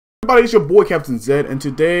Everybody, it's your boy Captain Zed, and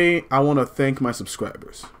today I want to thank my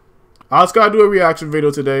subscribers. I was gonna do a reaction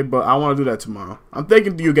video today, but I want to do that tomorrow. I'm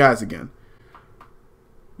thanking you guys again.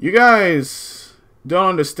 You guys don't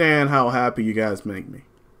understand how happy you guys make me.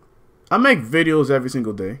 I make videos every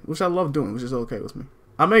single day, which I love doing, which is okay with me.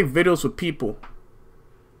 I make videos for people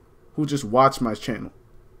who just watch my channel.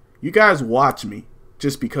 You guys watch me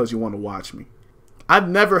just because you want to watch me. I've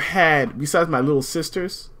never had, besides my little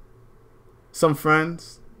sisters, some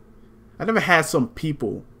friends, I never had some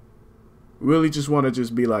people really just want to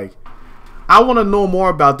just be like, I want to know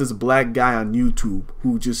more about this black guy on YouTube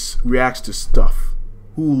who just reacts to stuff,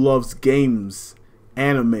 who loves games,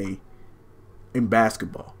 anime, and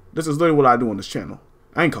basketball. This is literally what I do on this channel.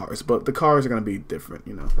 And cars, but the cars are going to be different,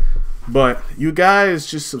 you know. But you guys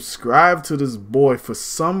just subscribe to this boy for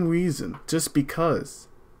some reason, just because.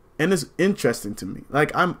 And it's interesting to me.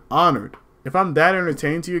 Like, I'm honored. If I'm that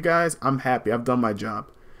entertaining to you guys, I'm happy. I've done my job.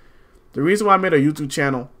 The reason why I made a YouTube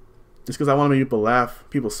channel is because I want to make people laugh,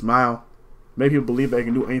 people smile, make people believe that you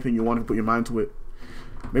can do anything you want if you put your mind to it.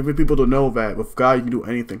 Maybe people to know that with God you can do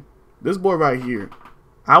anything. This boy right here,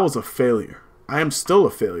 I was a failure. I am still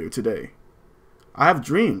a failure today. I have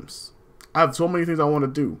dreams. I have so many things I want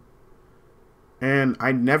to do. And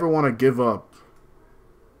I never want to give up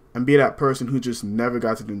and be that person who just never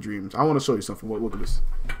got to the dreams. I want to show you something. Look at this.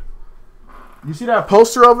 You see that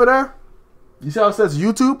poster over there? You see how it says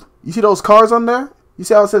YouTube? You see those cars on there? You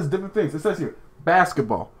see how it says different things? It says here,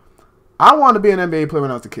 basketball. I wanted to be an NBA player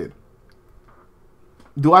when I was a kid.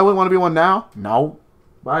 Do I want to be one now? No.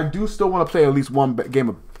 But I do still want to play at least one game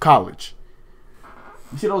of college.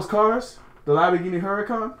 You see those cars? The Lamborghini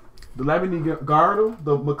Huracan? The Lamborghini Gallardo?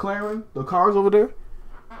 The McLaren? The cars over there?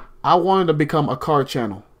 I wanted to become a car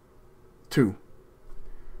channel too.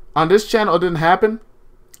 On this channel, it didn't happen.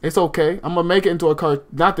 It's okay. I'm going to make it into a car,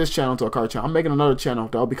 not this channel into a car channel. I'm making another channel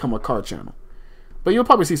that will become a car channel. But you'll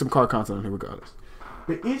probably see some car content on here regardless.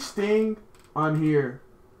 But each thing on here,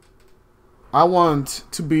 I want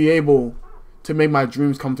to be able to make my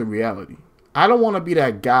dreams come to reality. I don't want to be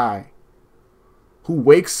that guy who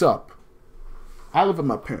wakes up. I live at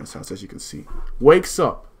my parents' house, as you can see. Wakes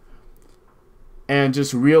up and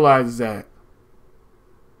just realizes that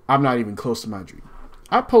I'm not even close to my dream.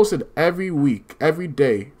 I posted every week, every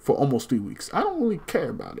day for almost 3 weeks. I don't really care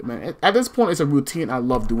about it, man. At this point, it's a routine. I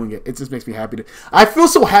love doing it. It just makes me happy. I feel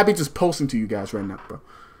so happy just posting to you guys right now, bro.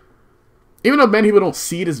 Even though many people don't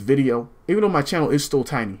see this video, even though my channel is still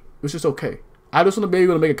tiny, it's just okay. I just want to be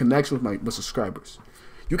able to make a connection with my subscribers.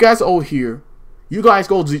 You guys are all here. You guys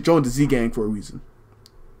go join the Z Gang for a reason.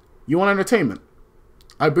 You want entertainment.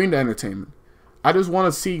 I bring the entertainment. I just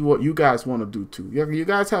want to see what you guys want to do too. You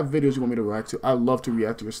guys have videos you want me to react to. I love to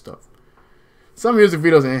react to your stuff. Some music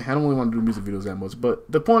videos, I don't really want to do music videos that much.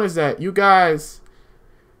 But the point is that you guys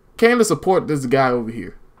came to support this guy over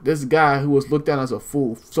here. This guy who was looked at as a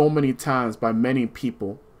fool so many times by many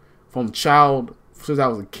people. From since I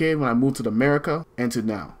was a kid when I moved to America and to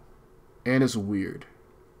now. And it's weird.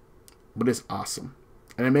 But it's awesome.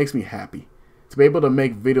 And it makes me happy to be able to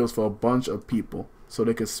make videos for a bunch of people, so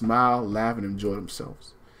they can smile, laugh, and enjoy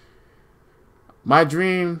themselves. My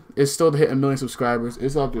dream is still to hit 1 million subscribers.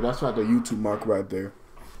 It's up there. That's right, the YouTube mark right there.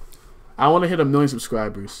 I want to hit 1 million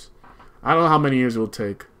subscribers. I don't know how many years it will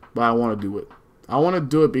take, but I want to do it. I want to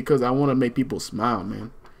do it because I want to make people smile,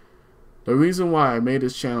 man. The reason why I made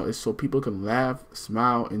this channel is so people can laugh,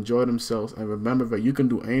 smile, enjoy themselves, and remember that you can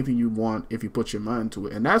do anything you want if you put your mind to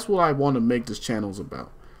it. And that's what I want to make this channel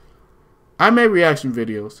about. I make reaction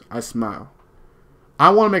videos. I smile. I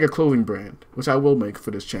want to make a clothing brand, which I will make for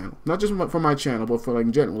this channel. Not just for my channel, but for like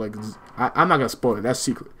in general. Like, I'm not gonna spoil it. That's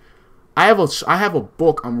secret. I have a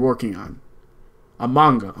book I'm working on, a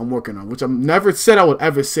manga I'm working on, which I've never said I would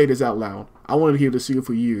ever say this out loud. I wanted to hear this secret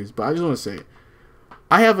for years, but I just want to say it.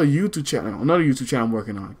 I have a YouTube channel, another YouTube channel I'm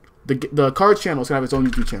working on. The car channel is gonna have its own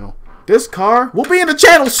YouTube channel. This car will be in the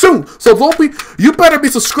channel soon, so you better be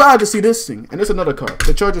subscribed to see this thing. And there's another car,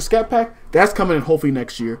 the Charger Scat Pack, that's coming in hopefully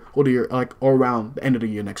next year, or the year, or around the end of the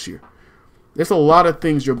year next year. There's a lot of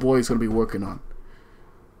things your boy is gonna be working on,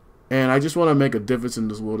 and I just want to make a difference in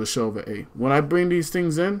this world to show that, hey, when I bring these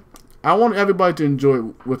things in, I want everybody to enjoy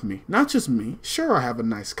it with me, not just me. Sure, I have a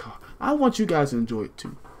nice car. I want you guys to enjoy it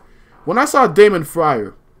too. When I saw Damon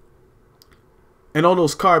Fryer and all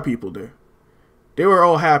those car people there, they were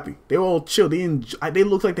all happy. They were all chill. They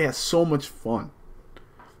looked like they had so much fun.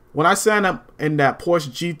 When I signed up in that Porsche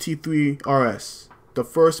GT3 RS, the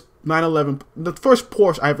first 911, the first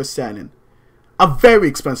Porsche I ever sat in, a very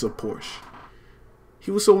expensive Porsche,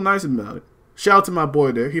 he was so nice about it. Shout out to my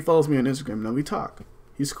boy there. He follows me on Instagram. Now we talk.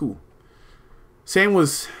 He's cool. Same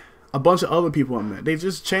was a bunch of other people I met. They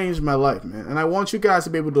just changed my life, man. And I want you guys to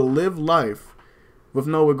be able to live life with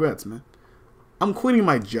no regrets, man. I'm quitting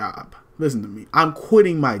my job. Listen to me. I'm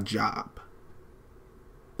quitting my job.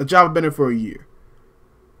 A job I've been in for a year.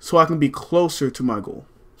 So I can be closer to my goal.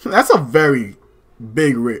 That's a very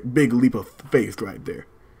big leap of faith right there.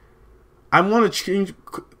 I want to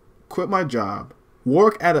quit my job,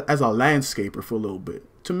 work as a landscaper for a little bit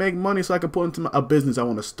to make money so I can put into a business I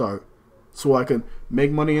want to start. So I can make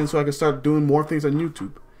money and so I can start doing more things on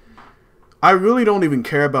YouTube. I really don't even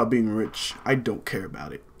care about being rich. I don't care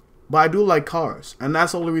about it. But I do like cars. And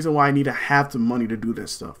that's the only reason why I need to have the money to do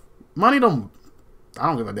this stuff. I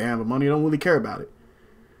don't give a damn, but money, I don't really care about it.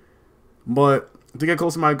 But to get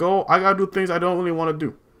close to my goal, I gotta do things I don't really want to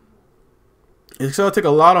do. It's gonna take a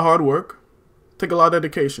lot of hard work, take a lot of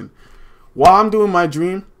dedication. While I'm doing my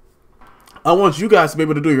dream, I want you guys to be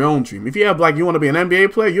able to do your own dream. If you have, like, you want to be an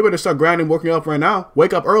NBA player, you better start grinding, working up right now.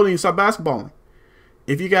 Wake up early and start basketballing.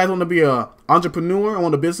 If you guys want to be an entrepreneur and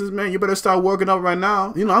want a businessman, you better start working up right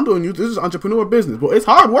now. You know, I'm doing this is entrepreneur business, but it's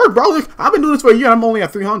hard work, bro. I've been doing this for a year. I'm only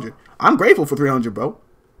at 300. I'm grateful for 300, bro.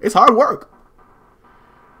 It's hard work.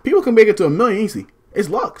 People can make it to 1 million easy. It's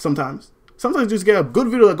luck sometimes. Sometimes you just get a good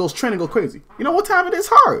video that goes trending, go crazy. You know what time it is?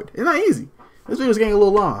 Hard. It's not easy. This video is getting a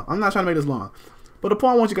little long. I'm not trying to make this long. But the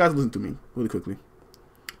point I want you guys to listen to me really quickly.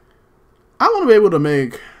 I want to be able to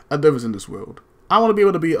make a difference in this world. I want to be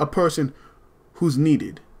able to be a person who's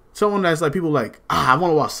needed. Someone that's like, people like, I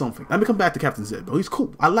want to watch something. Let me come back to Captain Zed, bro. He's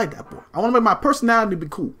cool. I like that boy. I want to make my personality be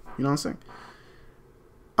cool. You know what I'm saying?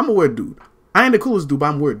 I'm a weird dude. I ain't the coolest dude, but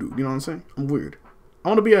I'm a weird dude. You know what I'm saying? I'm weird. I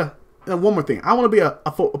want to be one more thing. I want to be a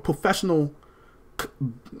professional,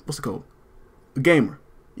 what's it called? A gamer.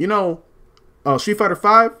 You know, Street Fighter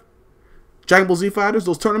 5, Dragon Ball Z Fighters,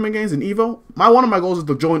 those tournament games in EVO. One of my goals is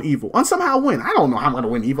to join EVO and somehow win. I don't know how I'm going to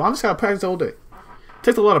win EVO. I'm just going to practice all day. It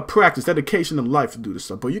takes a lot of practice, dedication, and life to do this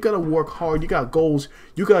stuff. But you got to work hard. You got goals.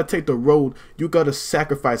 You got to take the road. You got to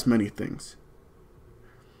sacrifice many things.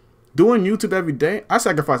 Doing YouTube every day, I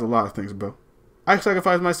sacrifice a lot of things, bro. I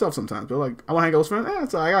sacrifice myself sometimes, bro. Like, I want to hang out with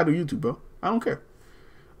friends. I got to do YouTube, bro. I don't care.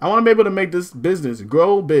 I want to be able to make this business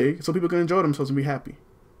grow big so people can enjoy themselves and be happy.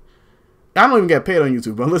 I don't even get paid on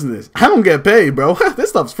YouTube, bro. Listen to this. I don't get paid, bro. This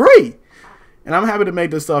stuff's free. And I'm happy to make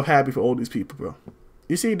this stuff happy for all these people, bro.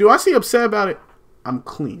 You see, do I see upset about it? I'm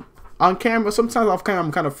clean. On camera, sometimes off camera,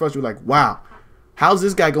 I'm kind of frustrated. Like, wow, how's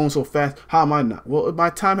this guy going so fast? How am I not? Well, my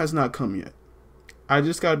time has not come yet. I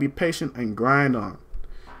just got to be patient and grind on.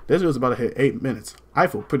 This was about to hit 8 minutes. I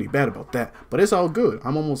feel pretty bad about that. But it's all good.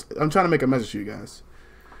 I'm trying to make a message to you guys.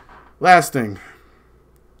 Last thing.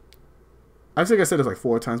 I think I said this like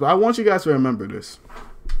 4 times, but I want you guys to remember this.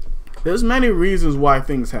 There's many reasons why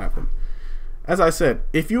things happen. As I said,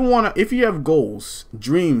 if you have goals,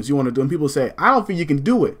 dreams you want to do, and people say, I don't think you can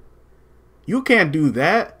do it. You can't do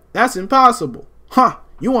that. That's impossible. Huh?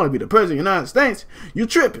 You want to be the president of the United States? You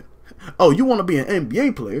tripping. Oh, you want to be an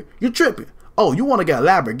NBA player? You tripping. Oh, you want to get a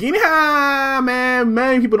Lamborghini? Ah, man,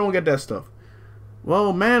 many people don't get that stuff.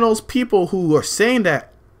 Well, man, those people who are saying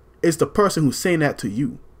that is the person who's saying that to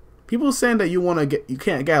you. People saying that you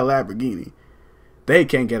can't get a Lamborghini. They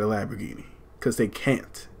can't get a Lamborghini because they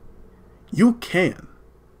can't. You can.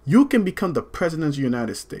 You can become the president of the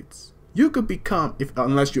United States. You could become,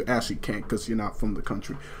 unless you actually can't, because you're not from the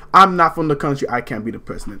country. I'm not from the country. I can't be the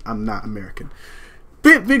president. I'm not American.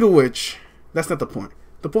 Bigger which, that's not the point.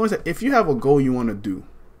 The point is that if you have a goal you want to do,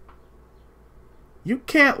 you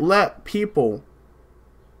can't let people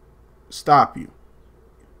stop you.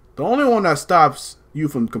 The only one that stops you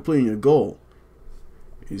from completing your goal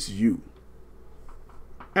is you.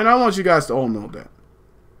 And I want you guys to all know that.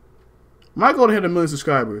 My goal to hit 1 million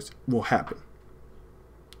subscribers will happen.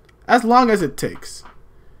 As long as it takes.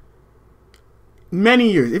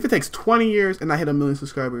 Many years. If it takes 20 years and I hit 1 million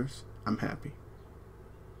subscribers, I'm happy.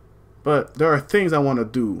 But there are things I want to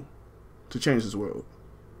do to change this world.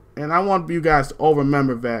 And I want you guys to all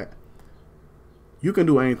remember that you can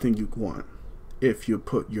do anything you want if you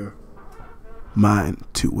put your mind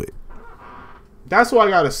to it. That's what I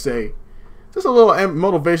gotta say. Just a little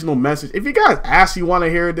motivational message. If you guys actually want to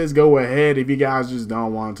hear this, go ahead. If you guys just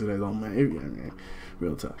don't want to, then don't, man.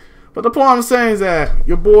 Real talk. But the point I'm saying is that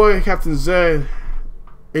your boy Captain Zed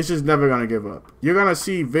is just never gonna give up. You're gonna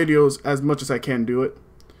see videos as much as I can do it.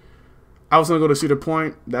 I was gonna go to Cedar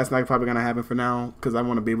Point. That's not probably gonna happen for now because I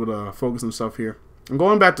want to be able to focus on stuff here. I'm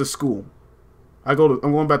going back to school. I'm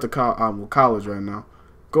going back to college right now.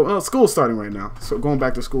 School's starting right now, so going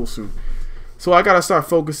back to school soon. So I gotta start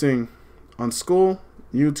focusing on school,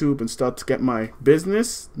 YouTube, and stuff to get my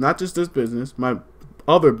business, not just this business, my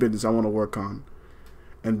other business I want to work on,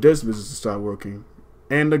 and this business to start working,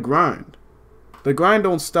 and the grind. The grind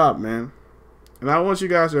don't stop, man. And I want you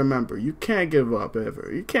guys to remember, you can't give up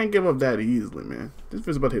ever. You can't give up that easily, man. This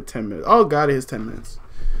video's about to hit 10 minutes. Oh, God, it hits 10 minutes.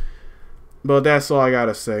 But that's all I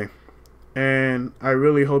gotta say. And I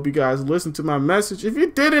really hope you guys listen to my message. If you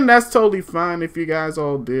didn't, that's totally fine. If you guys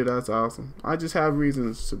all did, that's awesome. I just have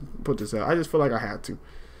reasons to put this out. I just feel like I had to.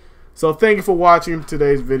 So thank you for watching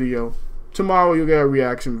today's video. Tomorrow you'll get a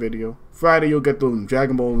reaction video. Friday you'll get the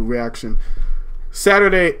Dragon Ball reaction.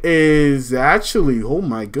 Saturday is actually, oh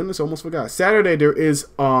my goodness, I almost forgot. Saturday there is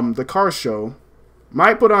the car show.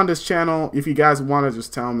 Might put on this channel if you guys want to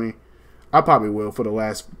just tell me. I probably will for the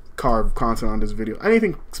last car content on this video.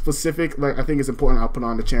 Anything specific like I think is important, I'll put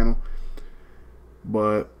on the channel.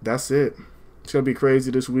 But that's it. It's gonna be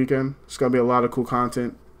crazy this weekend. It's gonna be a lot of cool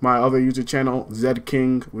content. My other YouTube channel, Zed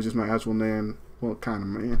King, which is my actual name. Well, kind of,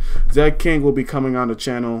 man. Zed King will be coming on the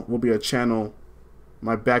channel. Will be a channel,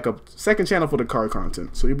 my backup, second channel for the car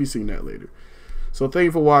content. So you'll be seeing that later. So thank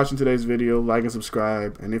you for watching today's video. Like and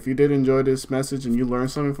subscribe. And if you did enjoy this message and you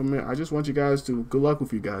learned something from it, I just want you guys to, good luck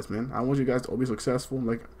with you guys, man. I want you guys to all be successful.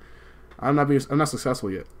 Like, I'm not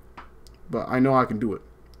successful yet, but I know I can do it.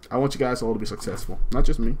 I want you guys all to be successful. Not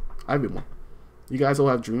just me, everyone. You guys all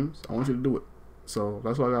have dreams. I want you to do it. So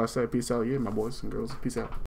that's what I gotta say. Peace out, yeah, my boys and girls. Peace out.